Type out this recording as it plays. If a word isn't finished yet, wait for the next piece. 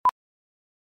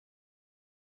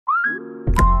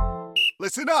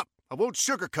Listen up. I won't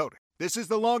sugarcoat it. This is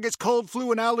the longest cold,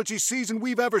 flu, and allergy season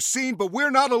we've ever seen, but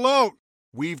we're not alone.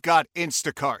 We've got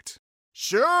Instacart.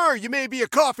 Sure, you may be a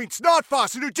coughing snot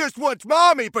faucet who just wants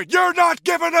mommy, but you're not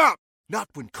giving up. Not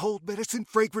when cold medicine,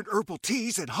 fragrant herbal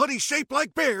teas, and honey shaped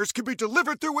like bears can be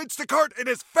delivered through Instacart in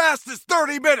as fast as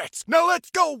 30 minutes. Now let's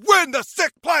go win the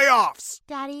sick playoffs.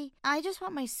 Daddy, I just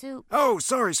want my soup. Oh,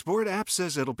 sorry, Sport. App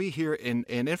says it'll be here in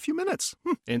a few minutes.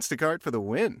 Instacart for the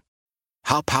win.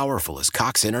 How powerful is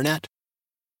Cox Internet?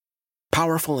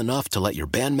 Powerful enough to let your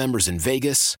band members in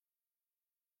Vegas,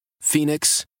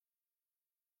 Phoenix,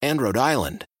 and Rhode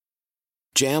Island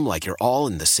jam like you're all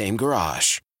in the same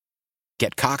garage.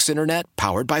 Get Cox Internet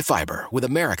powered by fiber with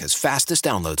America's fastest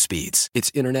download speeds.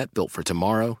 It's internet built for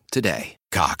tomorrow, today.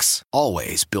 Cox,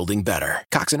 always building better.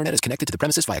 Cox Internet is connected to the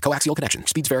premises via coaxial connection.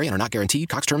 Speeds vary and are not guaranteed.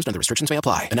 Cox terms and other restrictions may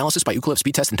apply. Analysis by Ookla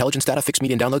Speed Test Intelligence Data. Fixed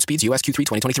median download speeds. US Q3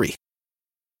 2023.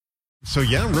 So,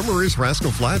 yeah, rumor is Rascal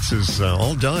Flatts is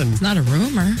all done. It's not a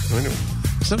rumor.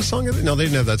 Is that a song? No, they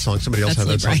didn't have that song. Somebody else had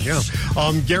that song. Yeah.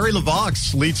 Gary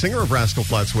LeVox, lead singer of Rascal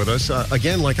Flatts, with us.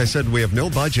 Again, like I said, we have no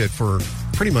budget for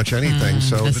pretty much anything.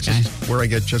 So this is where I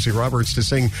get Jesse Roberts to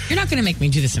sing. You're not going to make me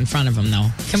do this in front of him, though.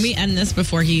 Can we end this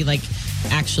before he,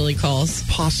 actually calls?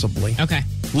 Possibly. Okay.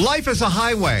 Life is a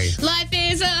highway. Life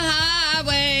is a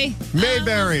highway.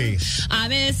 Mayberry. I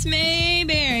miss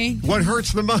Mayberry. What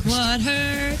hurts the most? What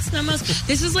hurts the most?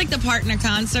 This is like the part in a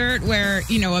concert where,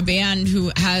 a band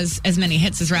who has as many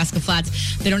hits as Rascal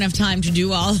Flatts, they don't have time to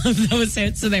do all of those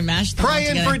hits, so they mash them all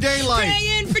together. Praying for daylight.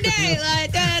 Praying for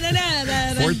daylight. Da, da, da,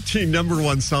 da, da. 14 number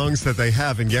one songs that they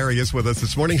have, and Gary is with us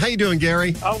this morning. How you doing,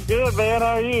 Gary? I'm good, man. How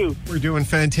are you? We're doing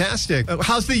fantastic.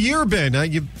 How's the year been?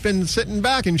 You've been sitting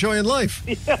back, enjoying life.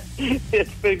 Yeah,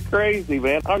 it's been crazy,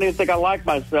 man. I don't even think I like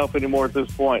myself anymore at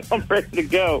this point. I'm ready to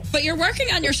go. But you're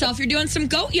working on yourself. You're doing some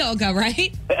goat yoga,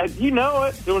 right? You know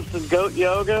it. Doing some goat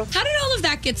yoga. How did all of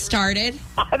that get started?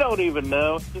 I don't even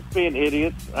know. Just being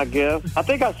idiots, I guess. I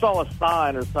think I saw a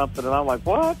sign or something, and I'm like,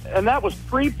 what? And that was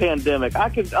pre-pandemic. I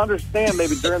could understand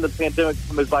maybe during the pandemic,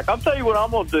 somebody's like, I'll tell you what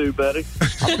I'm going to do, buddy.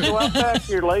 I'm going to go out back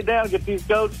here, lay down, and get these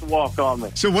goats to walk on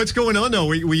me. So what's going on, though?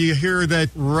 We hear that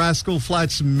Rascal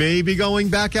Flatts may be going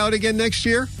back out again next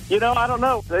year? I don't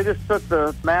know. They just took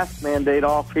the mask mandate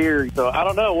off here. So I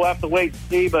don't know. We'll have to wait and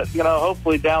see. But,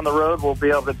 hopefully down the road we'll be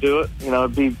able to do it.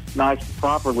 It'd be nice to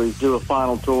properly do a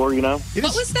final tour,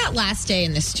 What was that last day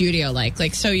in the studio like?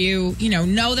 So you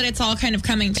know that it's all kind of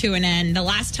coming to an end. The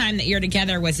last time that you're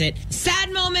together, was it a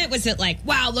sad moment? Was it like,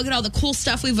 wow, look at all the cool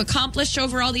stuff we've accomplished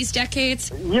over all these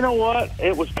decades? You know what?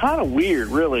 It was kind of weird,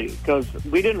 really, because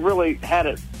we didn't really had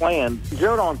it planned.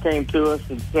 Jordan came to us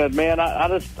and said, man, I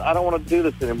don't want to do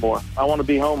this anymore. I want to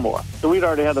be home more. So we'd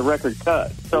already had the record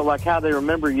cut. So How They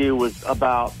Remember You was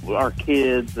about our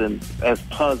kids and as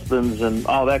husbands and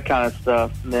all that kind of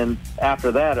stuff. And then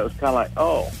after that, it was kind of like,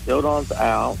 oh, Jordan's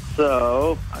out.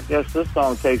 So I guess this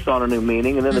song takes on a new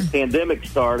meaning. And then the pandemic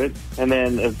started. And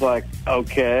then it's like,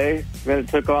 okay. Then it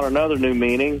took on another new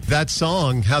meaning. That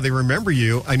song, How They Remember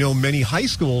You, I know many high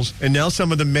schools, and now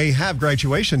some of them may have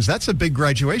graduations. That's a big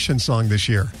graduation song this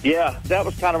year. Yeah, that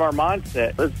was kind of our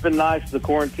mindset. It's been nice the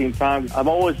quarantine time. I've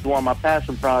always, my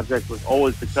passion project was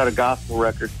always to cut a gospel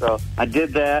record. So I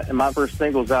did that, and my first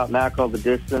single's out now called The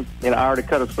Distance. And I already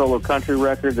cut a solo country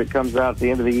record that comes out at the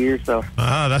end of the year. So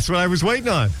that's what I was waiting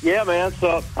on. Yeah, man.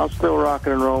 So I'm still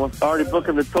rocking and rolling. Already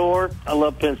booking the tour. I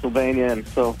love Pennsylvania, and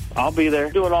so I'll be there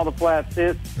doing all the Flatts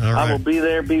hits. All right. I will be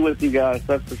there, be with you guys.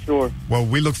 That's for sure. Well,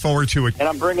 we look forward to it. And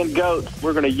I'm bringing goats.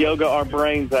 We're going to yoga our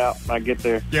brains out when I get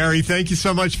there. Gary, thank you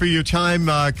so much for your time.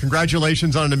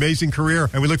 Congratulations on an amazing career,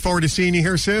 and we look forward to seeing you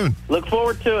here soon. Look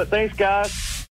forward to it. Thanks, guys.